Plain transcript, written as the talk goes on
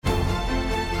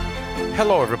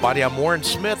Hello, everybody. I'm Warren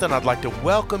Smith, and I'd like to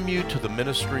welcome you to the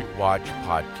Ministry Watch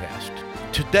podcast.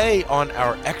 Today, on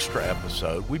our extra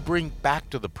episode, we bring back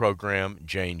to the program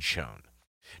Jane Schoen.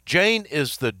 Jane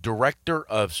is the Director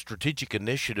of Strategic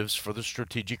Initiatives for the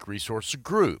Strategic Resource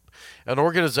Group, an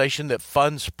organization that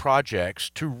funds projects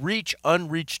to reach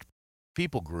unreached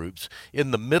people groups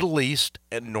in the Middle East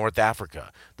and North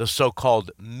Africa, the so-called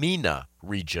MENA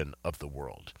region of the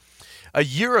world. A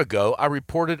year ago, I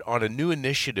reported on a new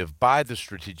initiative by the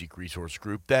Strategic Resource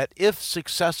Group that, if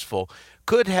successful,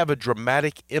 could have a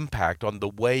dramatic impact on the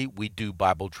way we do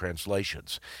Bible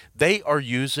translations. They are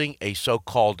using a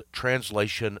so-called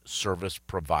Translation Service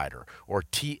Provider, or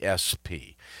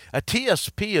TSP. A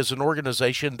TSP is an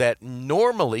organization that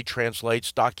normally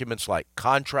translates documents like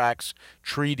contracts,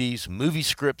 treaties, movie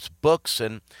scripts, books,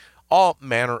 and all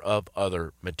manner of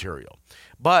other material.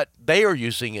 But they are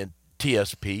using a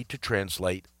TSP to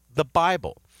translate the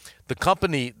Bible. The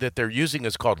company that they're using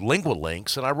is called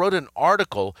LinguaLinks, and I wrote an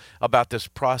article about this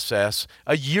process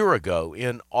a year ago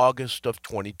in August of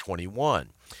 2021.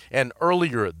 And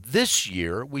earlier this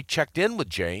year, we checked in with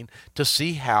Jane to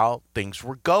see how things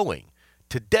were going.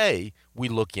 Today, we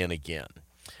look in again.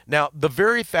 Now, the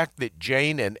very fact that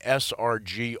Jane and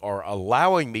SRG are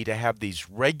allowing me to have these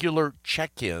regular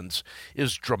check-ins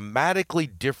is dramatically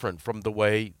different from the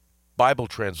way Bible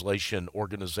translation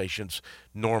organizations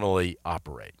normally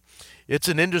operate. It's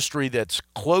an industry that's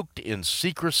cloaked in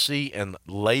secrecy and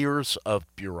layers of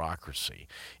bureaucracy.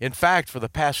 In fact, for the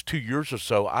past 2 years or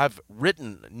so, I've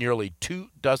written nearly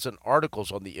 24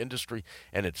 articles on the industry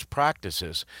and its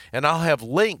practices, and I'll have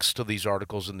links to these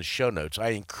articles in the show notes. I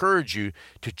encourage you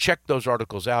to check those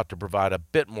articles out to provide a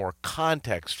bit more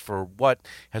context for what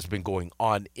has been going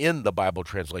on in the Bible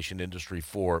translation industry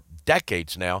for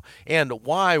decades now, and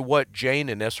why what Jane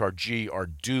and SRG are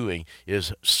doing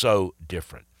is so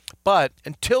different. But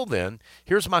until then,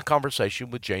 here's my conversation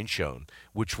with Jane Schoen,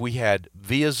 which we had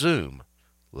via Zoom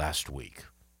last week.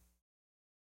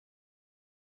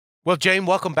 Well, Jane,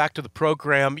 welcome back to the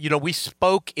program. You know, we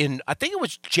spoke in, I think it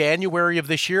was January of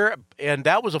this year, and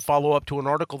that was a follow-up to an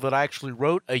article that I actually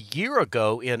wrote a year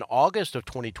ago in August of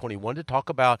 2021 to talk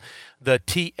about the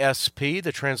TSP,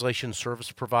 the Translation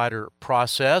Service Provider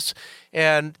process,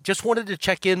 and just wanted to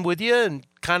check in with you and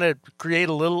kind of create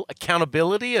a little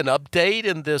accountability and update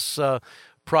in this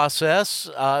process.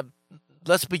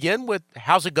 Let's begin with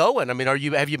how's it going? I mean,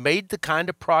 have you made the kind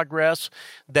of progress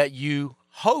that you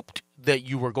hoped that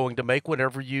you were going to make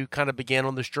whenever you kind of began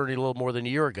on this journey a little more than a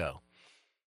year ago?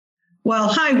 Well,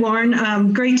 hi,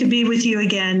 Warren. Great to be with you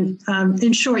again.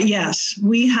 In short, yes,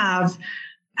 we have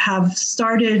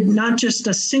started not just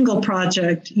a single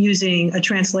project using a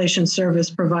translation service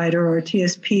provider or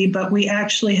TSP, but we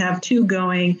actually have two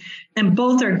going, and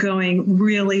both are going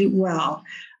really well.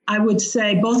 I would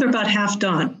say both are about half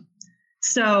done.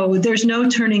 So there's no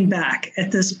turning back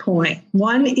at this point.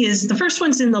 The first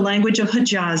one's in the language of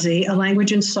Hijazi, a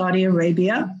language in Saudi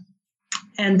Arabia,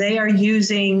 and they are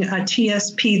using a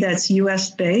TSP that's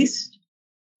US based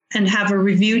and have a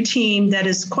review team that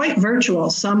is quite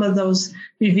virtual. Some of those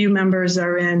review members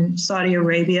are in Saudi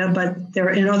Arabia, but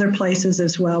they're in other places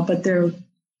as well, but they're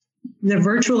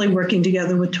virtually working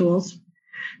together with tools.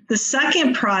 The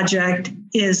second project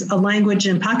is a language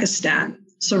in Pakistan,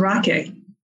 Sarake.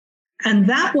 And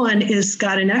that one is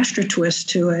got an extra twist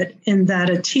to it in that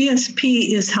a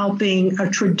TSP is helping a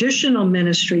traditional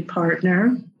ministry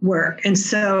partner work. And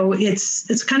so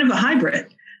it's kind of a hybrid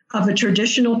of a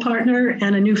traditional partner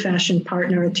and a new fashion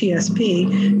partner, a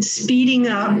TSP, speeding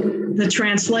up the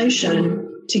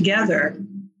translation together.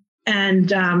 And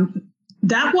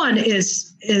that one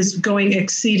is going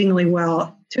exceedingly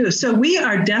well, too. So we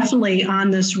are definitely on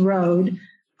this road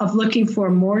of looking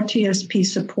for more TSP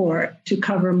support to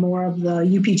cover more of the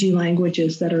UPG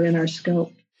languages that are in our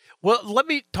scope. Well, let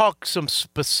me talk some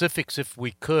specifics if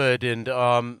we could. And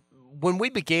when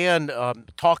we began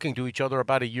talking to each other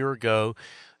about a year ago,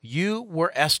 you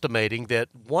were estimating that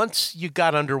once you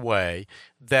got underway,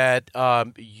 that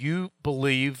you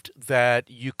believed that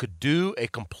you could do a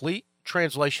complete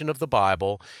translation of the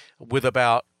Bible with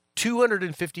about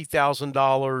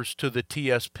 $250,000 to the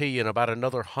TSP and about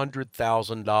another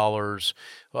 $100,000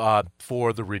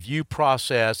 for the review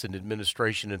process and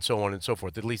administration and so on and so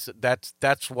forth. At least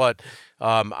that's what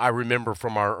I remember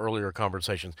from our earlier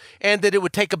conversations. And that it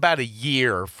would take about a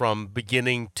year from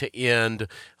beginning to end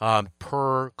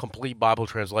per complete Bible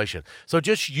translation. So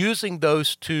just using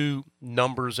those two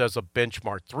numbers as a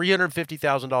benchmark,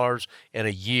 $350,000 and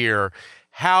a year.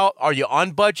 How are you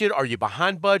on budget? Are you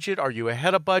behind budget? Are you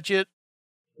ahead of budget?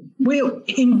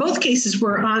 In both cases,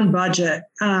 we're on budget.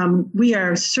 We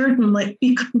are certainly,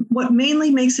 what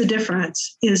mainly makes a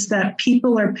difference is that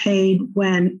people are paid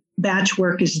when batch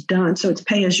work is done. So it's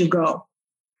pay as you go.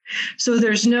 So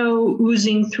there's no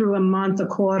oozing through a month, a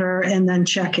quarter, and then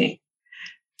checking.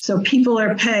 So people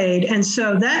are paid. And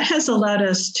so that has allowed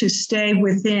us to stay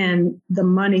within the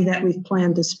money that we've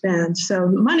planned to spend.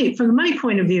 So from the money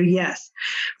point of view, yes.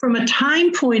 From a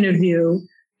time point of view,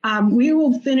 we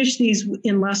will finish these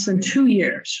in less than 2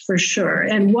 years for sure.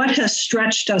 And what has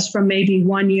stretched us from maybe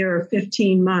 1 year or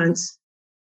 15 months,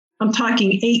 I'm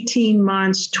talking 18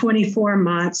 months, 24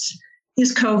 months,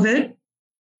 is COVID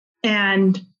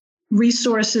and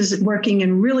resources working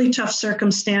in really tough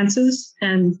circumstances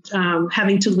and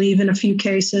having to leave in a few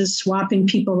cases, swapping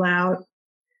people out.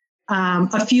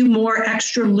 A few more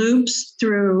extra loops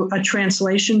through a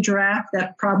translation draft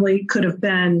that probably could have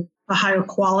been a higher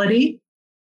quality.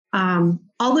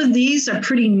 All of these are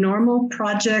pretty normal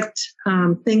project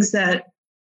things that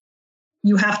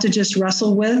you have to just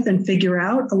wrestle with and figure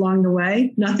out along the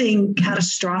way. Nothing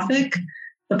catastrophic.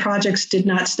 The projects did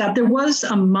not stop. There was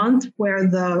a month where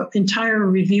the entire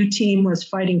review team was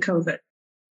fighting COVID.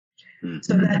 Mm-hmm.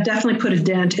 So that definitely put a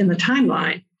dent in the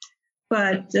timeline.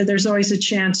 But there's always a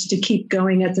chance to keep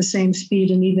going at the same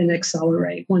speed and even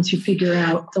accelerate once you figure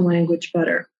out the language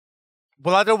better.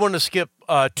 Well, I don't want to skip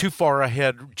too far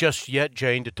ahead just yet,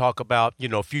 Jane, to talk about,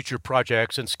 future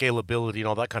projects and scalability and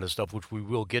all that kind of stuff, which we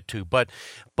will get to. But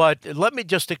let me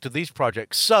just stick to these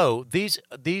projects. So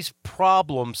these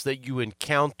problems that you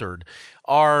encountered,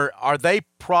 are they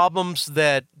problems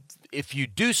that if you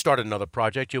do start another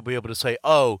project, you'll be able to say,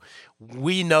 oh,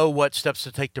 we know what steps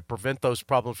to take to prevent those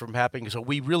problems from happening. So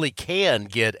we really can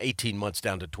get 18 months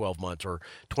down to 12 months or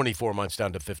 24 months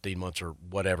down to 15 months or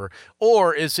whatever.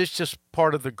 Or is this just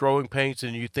part of the growing pains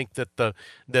and you think that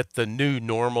the new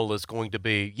normal is going to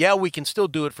be, yeah, we can still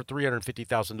do it for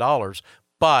 $350,000,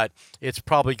 but it's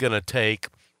probably going to take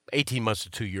 18 months to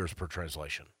 2 years per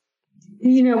translation?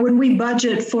 When we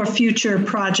budget for future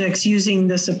projects using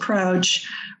this approach,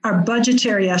 our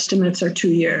budgetary estimates are 2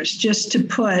 years, just to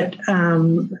put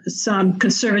some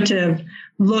conservative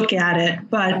look at it.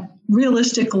 But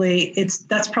realistically,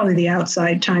 that's probably the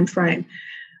outside time frame.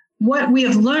 What we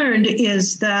have learned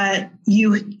is that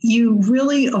you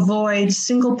really avoid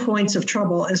single points of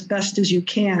trouble as best as you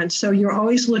can. So you're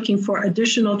always looking for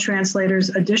additional translators,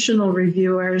 additional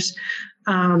reviewers.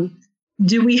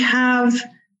 Do we have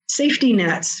safety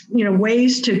nets,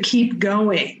 ways to keep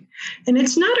going? And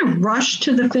it's not a rush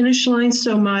to the finish line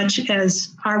so much as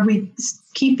are we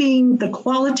keeping the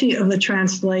quality of the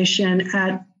translation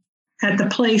at the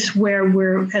place where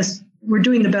we're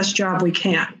doing the best job we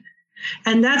can.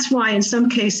 And that's why in some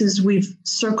cases we've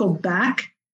circled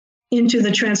back into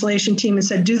the translation team and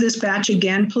said, do this batch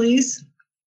again, please.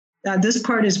 This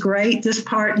part is great. This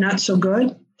part, not so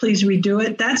good. Please redo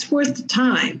it. That's worth the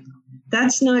time.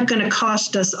 That's not going to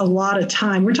cost us a lot of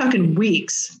time. We're talking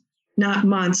weeks, not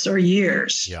months or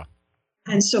years. Yeah.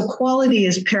 And so quality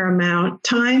is paramount.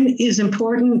 Time is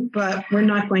important, but we're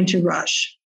not going to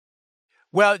rush.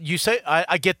 Well, you say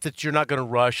I get that you're not going to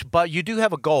rush, but you do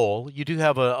have a goal. You do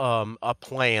have a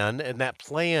plan, and that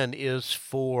plan is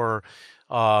for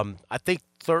I think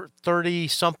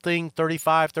 30-something,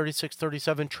 35, 36,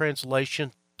 37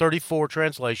 translation. 34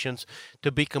 translations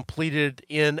to be completed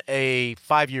in a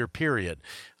 5-year period.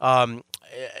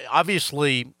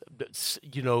 Obviously,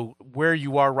 where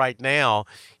you are right now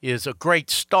is a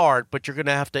great start, but you're going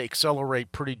to have to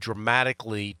accelerate pretty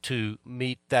dramatically to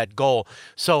meet that goal.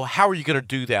 So how are you going to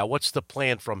do that? What's the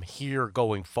plan from here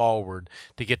going forward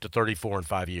to get to 34 in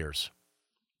 5 years?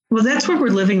 Well, that's where we're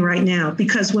living right now,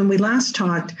 because when we last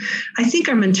talked, I think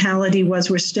our mentality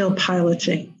was we're still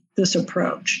piloting this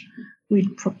approach. We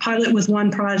pilot with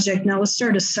one project. Now let's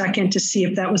start a second to see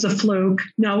if that was a fluke.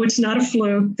 No, it's not a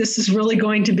fluke. This is really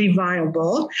going to be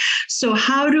viable. So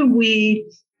how do we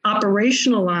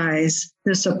operationalize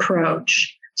this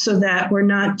approach so that we're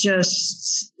not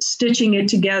just stitching it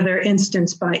together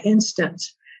instance by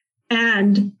instance?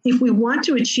 And if we want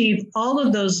to achieve all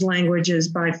of those languages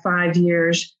by 5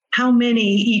 years, how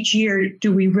many each year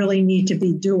do we really need to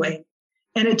be doing?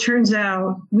 And it turns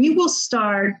out we will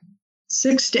start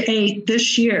 6 to 8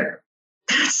 this year.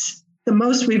 That's the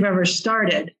most we've ever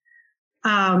started.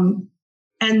 And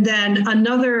then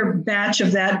another batch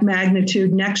of that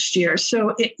magnitude next year.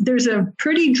 So there's a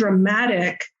pretty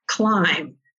dramatic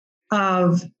climb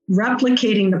of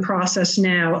replicating the process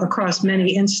now across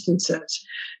many instances.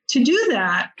 To do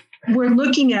that, we're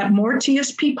looking at more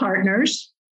TSP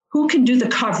partners who can do the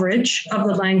coverage of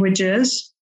the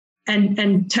languages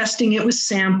and testing it with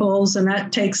samples, and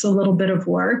that takes a little bit of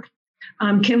work.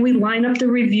 Can we line up the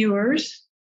reviewers?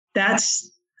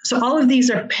 So all of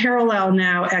these are parallel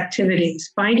now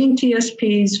activities, finding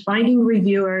TSPs, finding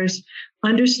reviewers,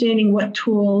 understanding what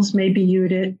tools may be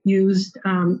used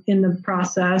in the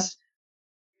process.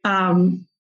 And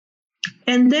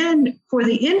then for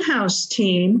the in-house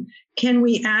team, can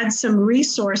we add some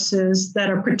resources that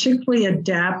are particularly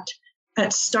adept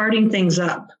at starting things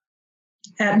up,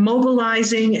 at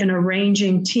mobilizing and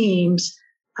arranging teams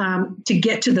to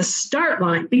get to the start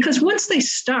line? Because once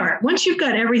you've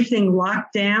got everything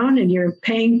locked down and you're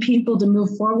paying people to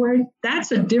move forward,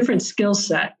 that's a different skill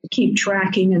set to keep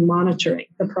tracking and monitoring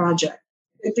the project.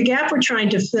 The gap we're trying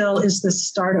to fill is the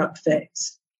startup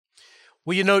phase.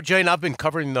 Well, Jane, I've been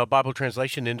covering the Bible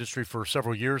translation industry for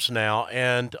several years now,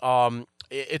 and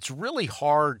it's really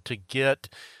hard to get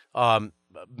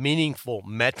meaningful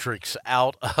metrics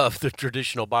out of the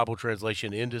traditional Bible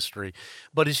translation industry.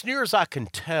 But as near as I can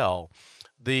tell,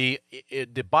 the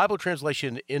Bible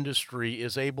translation industry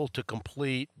is able to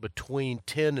complete between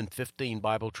 10 and 15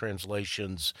 Bible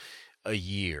translations a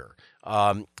year.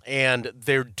 And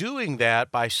they're doing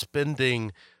that by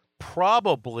spending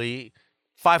probably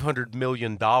 $500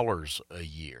 million a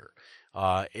year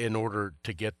in order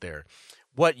to get there.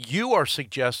 What you are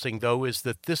suggesting, though, is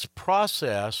that this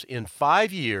process in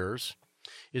 5 years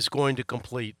is going to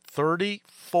complete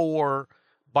 34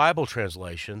 Bible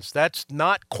translations. That's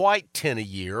not quite 10 a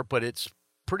year, but it's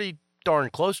pretty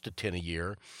darn close to 10 a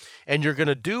year. And you're going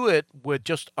to do it with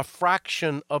just a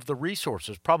fraction of the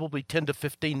resources, probably $10 to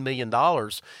 $15 million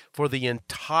for the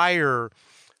entire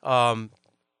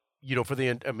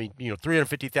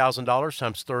 $350,000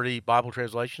 times 30 Bible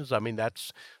translations. I mean,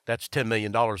 that's $10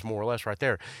 million more or less right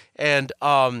there. And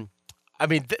that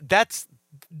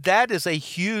is a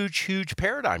huge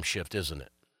paradigm shift, isn't it?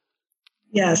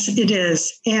 Yes, it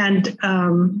is. And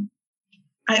my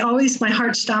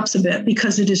heart stops a bit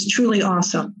because it is truly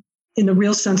awesome in the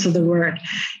real sense of the word.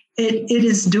 It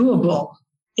is doable.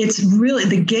 It's really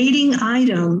the gating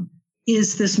item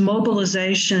is this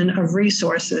mobilization of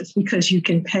resources, because you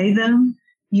can pay them,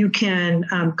 you can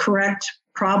correct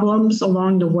problems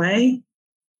along the way,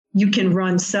 you can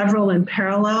run several in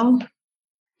parallel,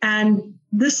 and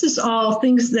this is all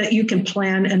things that you can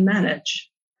plan and manage.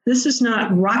 This is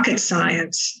not rocket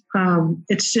science.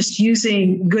 It's just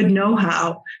using good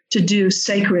know-how to do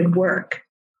sacred work.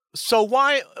 So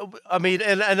why,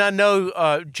 and I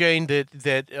know, Jane,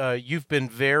 that you've been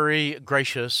very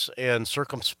gracious and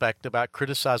circumspect about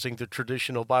criticizing the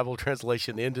traditional Bible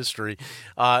translation industry,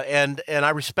 and I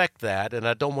respect that, and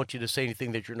I don't want you to say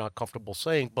anything that you're not comfortable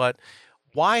saying, but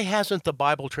why hasn't the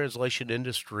Bible translation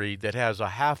industry that has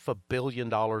 $500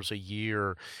 million a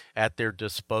year at their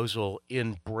disposal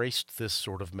embraced this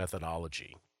sort of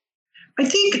methodology? I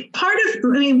think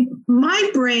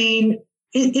my brain,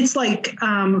 it's like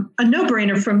a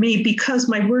no-brainer for me because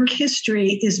my work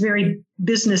history is very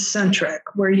business-centric,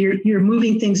 where you're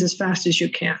moving things as fast as you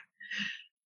can.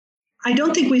 I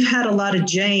don't think we've had a lot of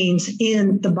Janes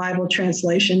in the Bible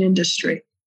translation industry.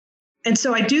 And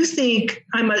so I do think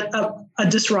I'm a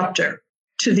disruptor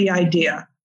to the idea,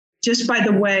 just by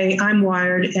the way I'm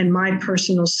wired and my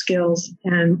personal skills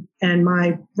and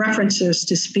my references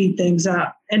to speed things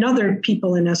up, and other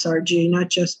people in SRG, not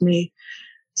just me.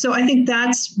 So I think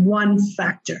that's one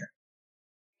factor.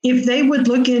 If they would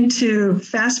look into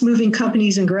fast-moving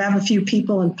companies and grab a few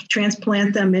people and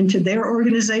transplant them into their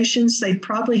organizations, they'd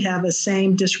probably have the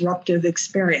same disruptive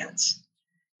experience.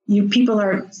 People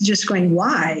are just going,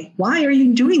 why? Why are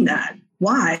you doing that?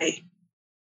 Why?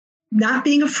 Not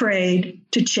being afraid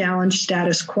to challenge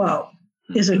status quo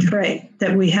is a trait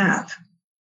that we have.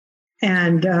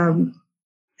 And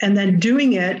then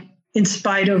doing it in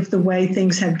spite of the way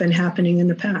things have been happening in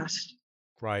the past.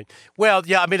 Right. Well,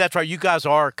 yeah, that's right. You guys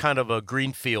are kind of a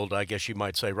greenfield, I guess you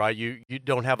might say, right? You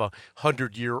don't have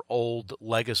 100-year-old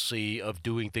legacy of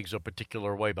doing things a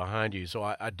particular way behind you. So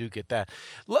I do get that.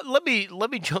 Let me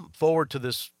jump forward to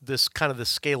this kind of the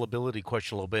scalability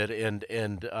question a little bit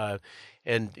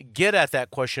and get at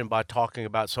that question by talking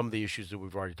about some of the issues that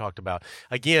we've already talked about.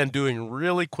 Again, doing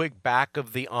really quick back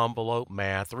of the envelope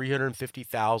math,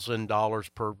 $350,000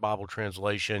 per Bible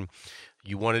translation.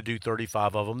 You want to do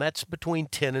 35 of them. That's between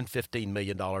 $10 and $15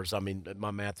 million. My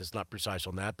math is not precise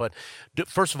on that. But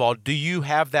first of all, do you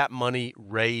have that money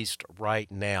raised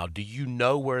right now? Do you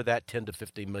know where that $10 to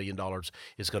 $15 million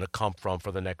is going to come from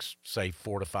for the next, say,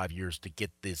 4 to 5 years to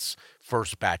get this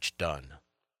first batch done?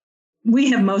 We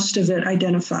have most of it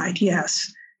identified,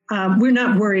 yes. We're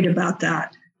not worried about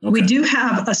that. Okay. We do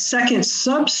have a second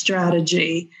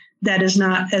sub-strategy that is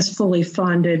not as fully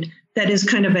funded, that is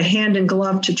kind of a hand in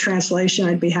glove to translation.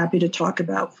 I'd be happy to talk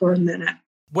about for a minute.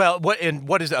 Well,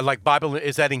 what is that like Bible?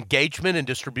 Is that engagement and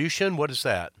distribution? What is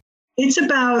that? It's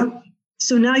about,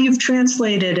 so now you've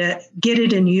translated it, get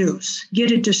it in use,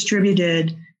 get it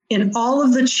distributed in all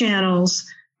of the channels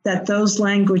that those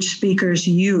language speakers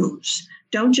use.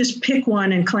 Don't just pick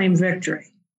one and claim victory.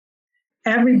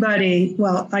 Everybody,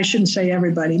 well, I shouldn't say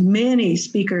everybody, many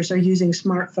speakers are using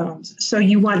smartphones. So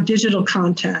you want digital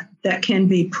content that can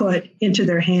be put into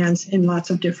their hands in lots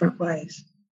of different ways.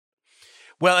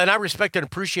 Well, and I respect and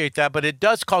appreciate that, but it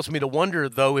does cause me to wonder,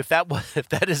 though, if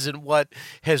that isn't what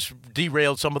has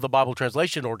derailed some of the Bible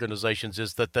translation organizations,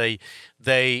 is that they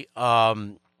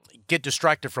get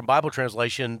distracted from Bible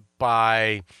translation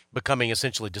by becoming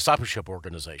essentially discipleship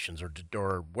organizations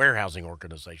or warehousing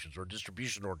organizations or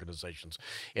distribution organizations,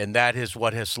 and that is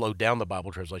what has slowed down the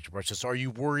Bible translation process. Are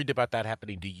you worried about that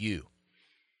happening to you?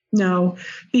 No,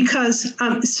 because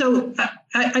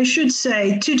I should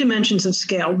say two dimensions of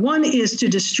scale. One is to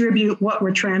distribute what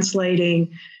we're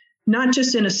translating, not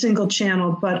just in a single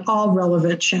channel, but all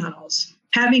relevant channels.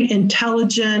 Having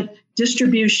intelligent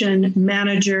distribution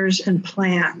managers and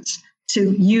plans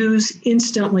to use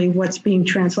instantly what's being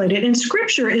translated. And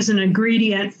Scripture is an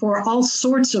ingredient for all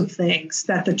sorts of things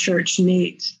that the church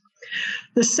needs.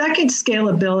 The second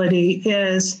scalability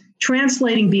is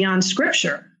translating beyond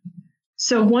Scripture.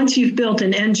 So once you've built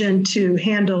an engine to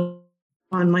handle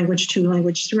on language 2,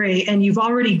 language 3, and you've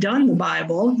already done the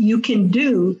Bible, you can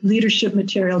do leadership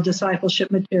material,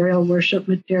 discipleship material, worship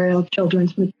material,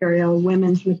 children's material,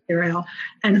 women's material,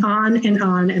 and on and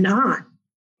on and on.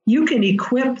 You can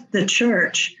equip the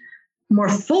church more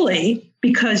fully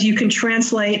because you can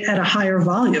translate at a higher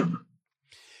volume.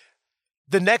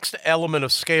 The next element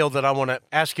of scale that I want to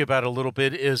ask you about a little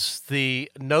bit is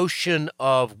the notion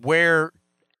of where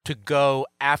to go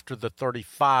after the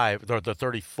 35 or the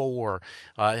 34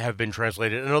 have been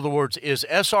translated. In other words, is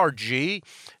SRG,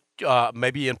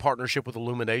 maybe in partnership with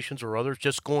Illuminations or others,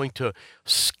 just going to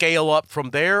scale up from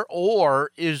there?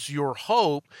 Or is your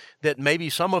hope that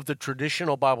maybe some of the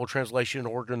traditional Bible translation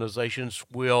organizations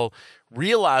will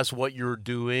realize what you're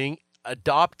doing,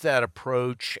 adopt that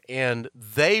approach, and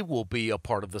they will be a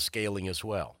part of the scaling as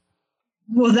well?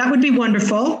 Well, that would be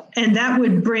wonderful. And that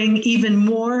would bring even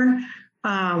more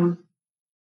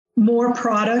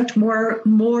product,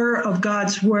 more of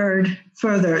God's word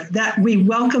further. That we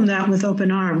welcome that with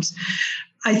open arms.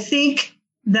 I think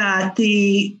that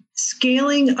the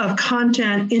scaling of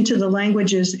content into the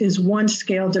languages is one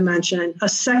scale dimension. A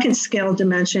second scale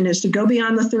dimension is to go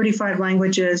beyond the 35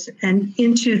 languages and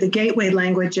into the gateway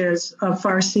languages of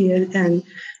Farsi and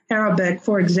Arabic,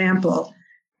 for example,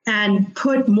 and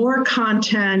put more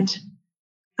content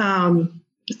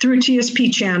through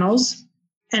TSP channels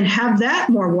and have that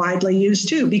more widely used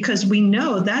too, because we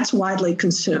know that's widely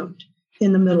consumed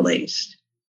in the Middle East.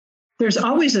 There's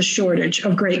always a shortage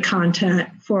of great content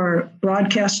for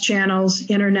broadcast channels,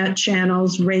 internet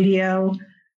channels, radio,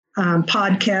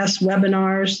 podcasts,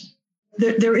 webinars.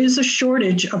 There is a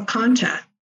shortage of content.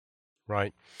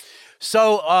 Right.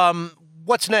 So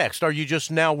what's next? Are you just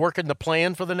now working the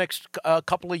plan for the next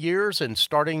couple of years and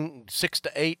starting 6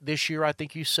 to 8 this year, I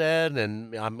think you said?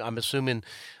 And I'm assuming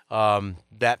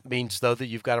that means, though, that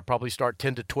you've got to probably start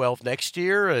 10 to 12 next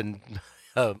year and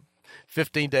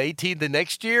 15 to 18 the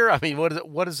next year. I mean,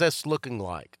 what is this looking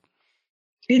like?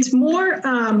 It's more,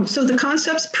 so the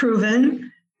concept's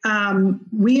proven.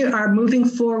 We are moving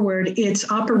forward. It's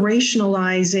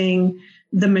operationalizing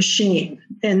the machine.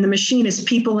 And the machine is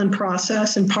people and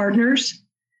process and partners.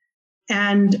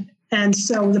 And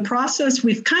so the process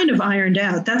we've kind of ironed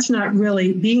out. That's not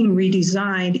really being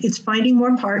redesigned. It's finding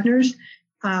more partners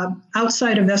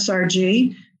outside of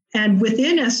SRG, and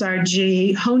within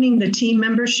SRG, honing the team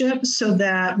membership so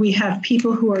that we have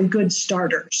people who are good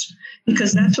starters,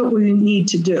 because that's what we need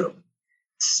to do.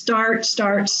 Start.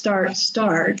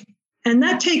 And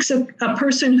that takes a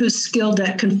person who's skilled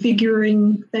at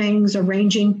configuring things,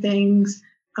 arranging things,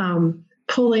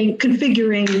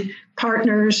 configuring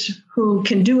partners who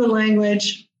can do a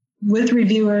language with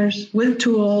reviewers, with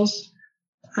tools,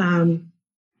 and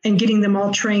getting them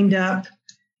all trained up.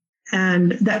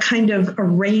 And that kind of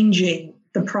arranging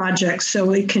the project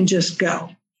so it can just go,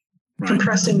 right.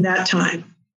 Compressing that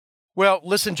time. Well,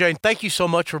 listen, Jane, thank you so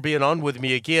much for being on with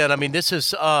me again. I mean, this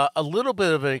is a little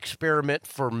bit of an experiment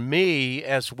for me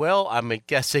as well, I'm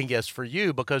guessing, as for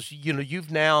you, because,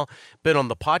 you've now been on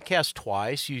the podcast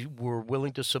twice. You were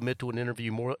willing to submit to an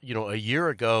interview a year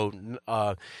ago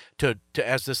to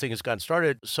as this thing has gotten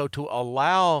started. So to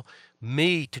allow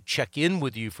me to check in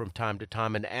with you from time to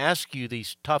time and ask you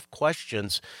these tough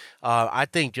questions, I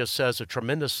think just says a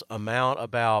tremendous amount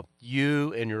about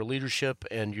you and your leadership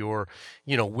and your,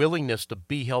 willingness to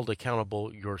be held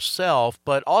accountable yourself,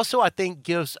 but also I think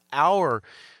gives our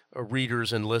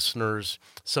readers and listeners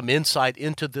some insight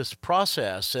into this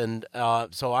process. And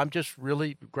so I'm just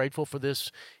really grateful for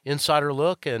this insider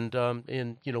look and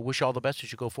wish you all the best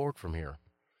as you go forward from here.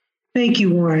 Thank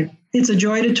you, Warren. It's a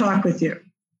joy to talk with you.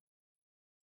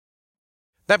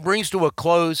 That brings to a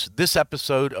close this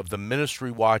episode of the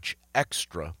Ministry Watch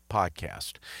Extra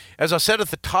podcast. As I said at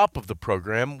the top of the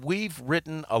program, we've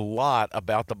written a lot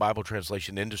about the Bible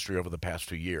translation industry over the past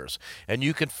 2 years, and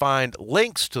you can find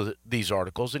links to these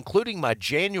articles, including my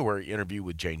January interview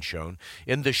with Jane Schoen,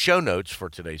 in the show notes for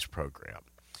today's program.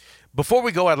 Before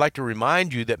we go, I'd like to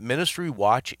remind you that Ministry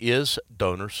Watch is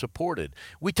donor-supported.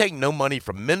 We take no money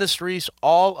from ministries.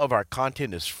 All of our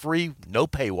content is free, no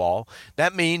paywall.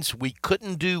 That means we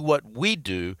couldn't do what we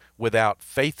do without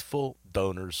faithful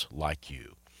donors like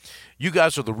you. You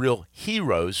guys are the real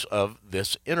heroes of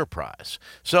this enterprise.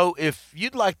 So if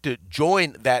you'd like to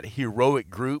join that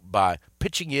heroic group by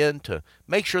pitching in to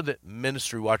make sure that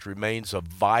Ministry Watch remains a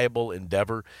viable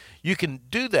endeavor, you can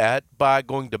do that by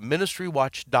going to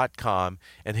ministrywatch.com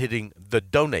and hitting the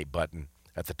donate button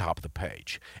at the top of the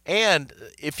page. And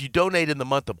if you donate in the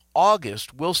month of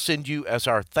August, we'll send you, as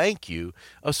our thank you,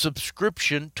 a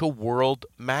subscription to World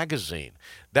Magazine.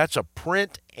 That's a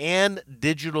print and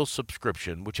digital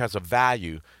subscription, which has a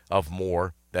value of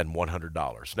more than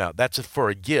 $100. Now, that's for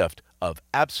a gift of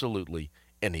absolutely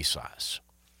any size.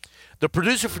 The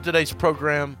producer for today's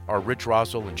program are Rich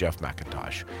Rosell and Jeff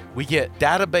McIntosh. We get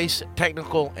database,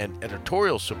 technical, and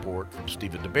editorial support from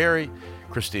Stephen DeBerry,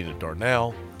 Christina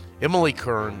Darnell, Emily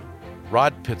Kern,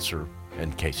 Rod Pitzer,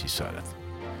 and Casey Suddeth.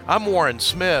 I'm Warren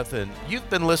Smith, and you've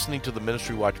been listening to the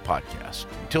Ministry Watch podcast.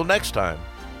 Until next time,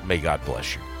 may God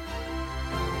bless you.